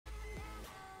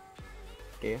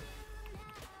Okay.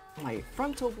 My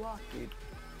frontal block, dude.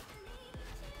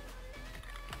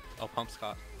 Oh, pump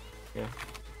Scott. Yeah.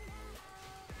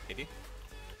 80?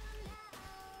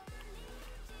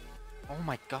 Oh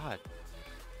my god.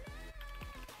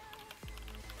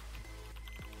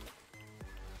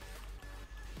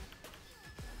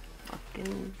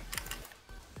 Fucking.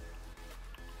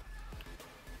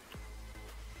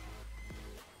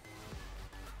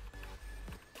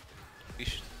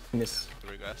 Eesh. Miss.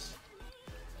 Regress.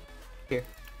 Here.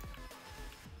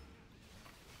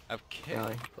 Okay.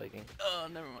 Rally. Flaking. Oh,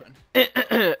 never mind.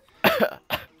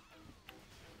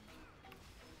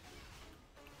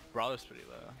 Brawler's pretty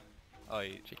low. Oh,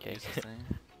 you GK. use this thing?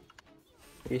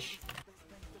 Ish.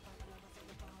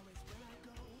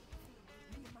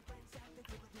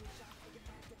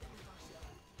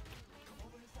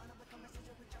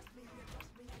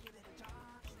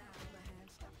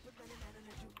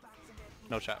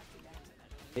 No trap.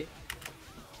 Hey.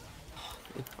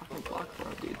 It fucking blocked for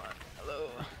him, dude. Hello.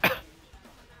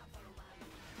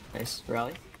 Nice.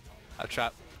 Rally. I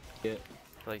trap. Yeah.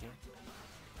 Flaking.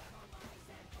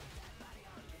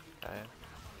 Kaya.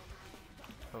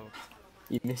 Oh.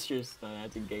 You missed your stun. I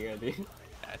had to Giga, dude. Yeah,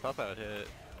 I thought that would hit.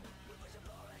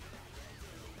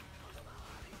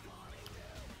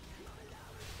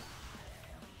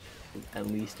 At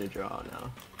least a draw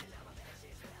now.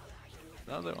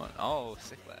 Another one. Oh,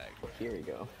 sick lag. Oh, here we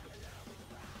go.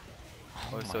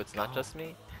 Oh, so my it's not God. just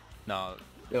me? No.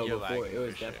 No, you're before lagging it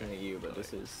was for sure. definitely you, but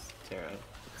this is Terra at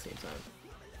the same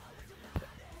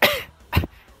time.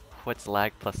 What's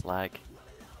lag plus lag?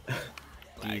 Lag.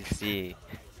 DC.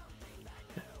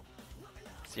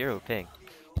 Zero ping.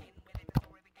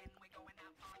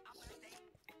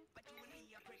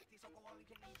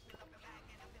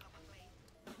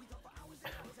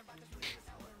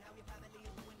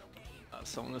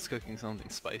 Someone was cooking something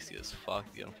spicy as fuck.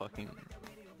 You know, fucking.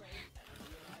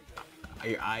 Are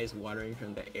your eyes watering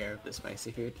from the air of the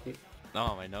spicy food, dude?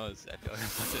 No, my nose. I feel like I'm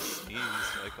about to sneeze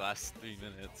for like the last 3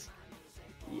 minutes.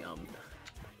 Yum.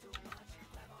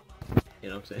 You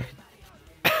know what I'm saying?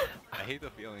 I hate the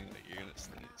feeling that you're gonna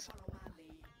sneeze.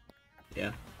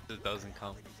 Yeah. It doesn't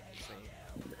come.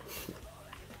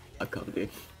 I'll come, dude.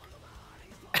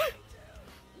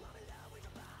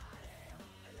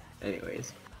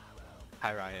 Anyways.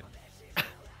 Hi, Ryan. Can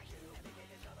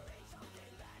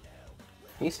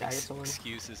you stagger someone?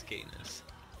 Excuse his gayness.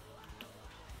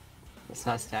 It's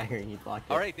not staggering, he blocked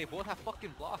it. Alright, they both have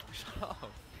fucking block. Shut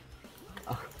up.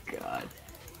 Oh god.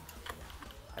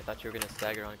 I thought you were gonna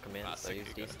stagger on command, Ah, so I sick,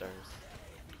 used you got it. D-stars.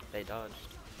 They dodged.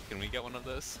 Can we get one of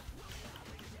those?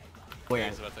 Wait,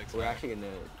 Here's what I we're expect. actually gonna,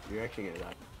 you're actually gonna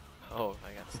die. Oh,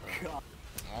 I got stuck. God.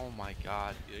 Oh my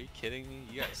god, are you kidding me?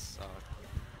 You guys suck.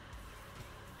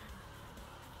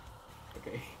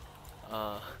 Okay.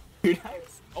 Dude, Dude, I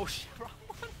was Oh shit, wrong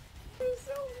one.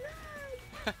 so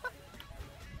mad!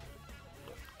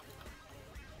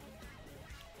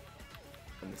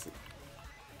 Let me see.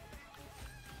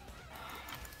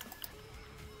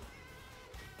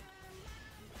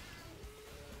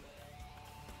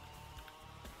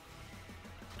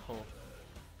 oh.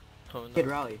 Oh Kid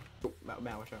no. rally. Oh,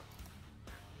 Matt, watch out.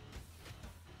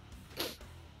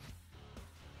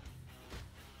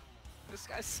 This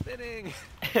guy's spinning.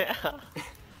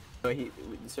 No, the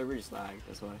server just lagged,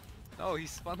 that's why. No, he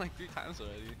spun like 3 times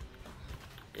already.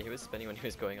 Yeah, he was spinning when he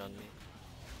was going on me.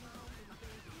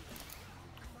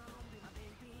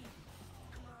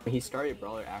 He started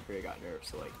Brawler after he got nerfed,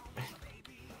 so like...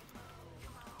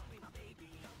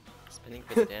 Spinning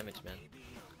puts damage, man.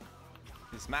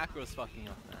 His macro's fucking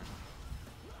up, man.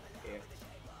 yeah.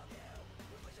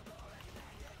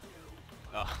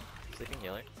 Oh. Sleeping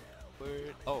healer.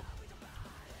 Word. Oh.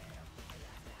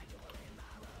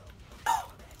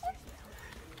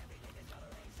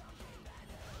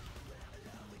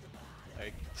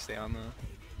 Alright, stay on the...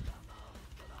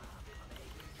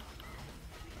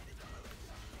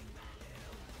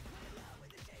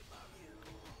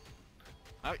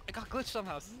 I got glitched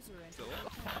somehow. So what the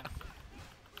fuck?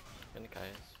 And the Kai's.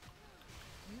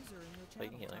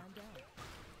 Flaking healer.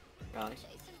 Rally.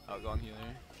 I'll go on healer.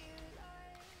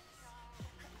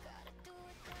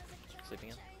 Sleeping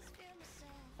in.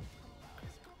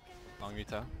 Long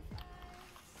retail.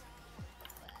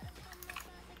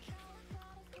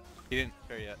 He didn't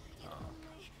fair yet.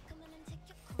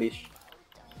 Leash.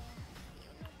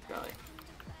 Rally.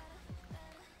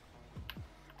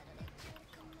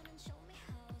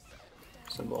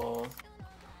 Symbol.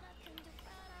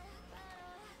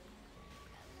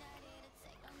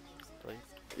 Please.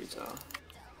 Retail.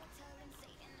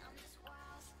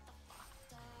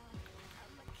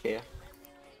 Yeah.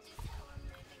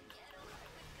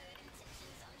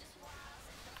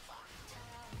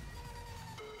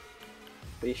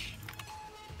 Leash.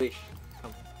 Leash.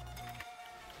 Come.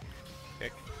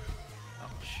 Kick. Oh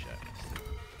shit.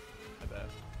 My bad.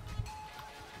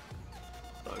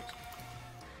 Dog.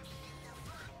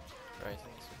 Rising.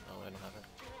 No, I don't have it.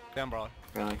 Damn, brawler.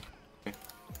 Really? Okay.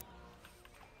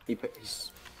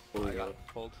 He's Oh, fully I got got it.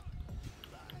 pulled.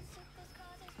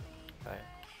 Kaya.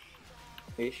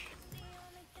 Leash.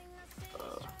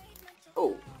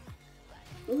 Oh.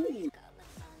 Ooh.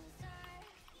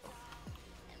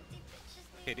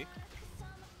 KD.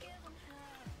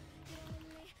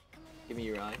 Give me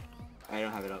your eye. I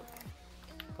don't have it up.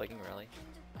 Flaking rally.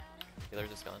 Healer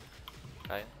just gone.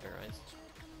 Kaya, your eyes.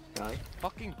 Eye?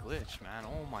 Fucking glitch, man.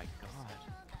 Oh my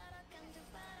god.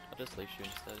 I'll just leash you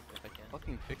instead if I can.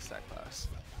 Fucking fix that class.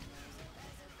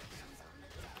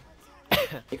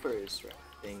 Wait for his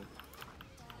thing.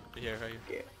 Here, right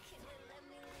here. Yeah.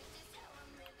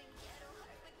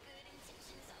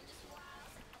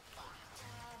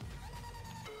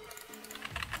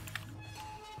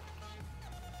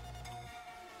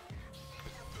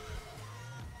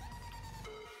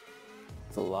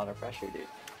 It's a lot of pressure, dude.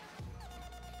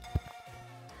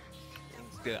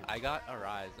 Dude, I got a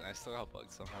rise and I still got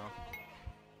bugged somehow.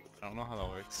 I don't know how that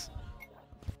works.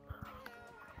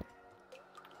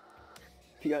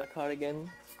 If you got caught again,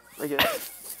 I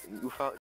guess you fought